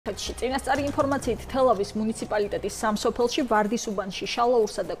კახეთში. წინასწარი ინფორმაციით თელავის მუნიციპალიტეტის სამსოფელში, ვარდის უბანში,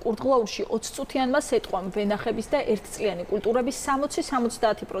 შალაურსა და კურდღლაურში 20 წუთიანმა სეტყვამ ვენახების და ერთწლიანი კულტურების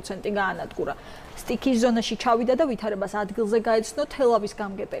 60-70% გაანადგურა. სტიქის ზონაში ჩავიდა და ვითარებას ადგილზე გაეცნო თელავის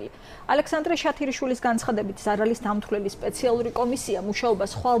გამგებელი. ალექსანდრე შათირიშვილის განცხადებით, ზარალის დამთვლელი სპეციალური კომისია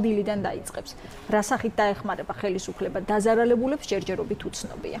მუშაობას ხვალდილიდან დაიწყებს. რა სახით დაეხმარება ხელისუფლება დაზარალებულებს ჯერჯერობით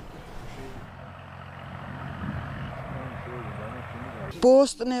უცნობია.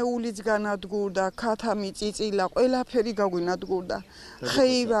 ბოსტნეულიც განადგურდა, ქათამი, წიწილა, ყველაფერი გაგვინადგურდა.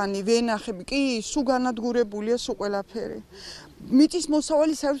 ხეივანი, ვენახები, კი, სულ განადგურებულია სულ ყველაფერი. მიწის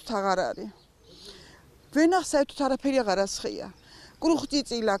მოსავალი საერთოდ აღარ არის. ვენახს საერთოდ არაფერი აღარ ასხია.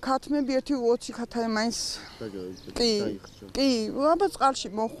 კრუხწიწილა, ქათმები 1-20 ქათამი მაინც. კი, აბა წყალში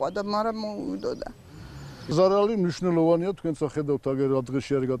მოხვა და მაგრამ მოვიდოდა. ზარალი მნიშვნელოვანია, თქვენც ახედავთ აგერ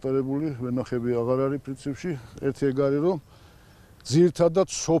დღეში არის გატარებული, ვენახები აღარ არის პრინციპში, ერთი ეგ არის რომ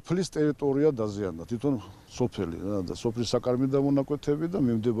ძირითადად სოფლის ტერიტორია დაზიანდა, თვითონ სოფელი და სოფლის საკარმი დამონაკვეთები და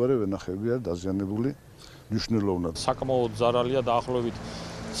მიმდებარე ვენახები არის დაზიანებული მნიშვნელოვნად. საკმაოდ ზარალია დაახლოებით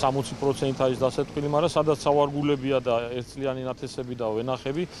 60% არის დასეტყვილი, მაგრამ სადაც სავარგულებია და ერთწლიანი ნათესები და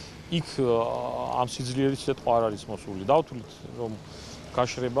ვენახები, იქ ამ სიძლიერის სეტყვა არ არის მოსული. დავთვლით, რომ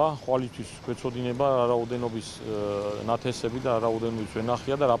გაშრება, ხვალისთვის გვეცოდინება რა რაოდენობის ნათესები და რა რაოდენობის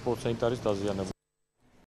ვენახია და რა პროცენტი არის დაზიანებული.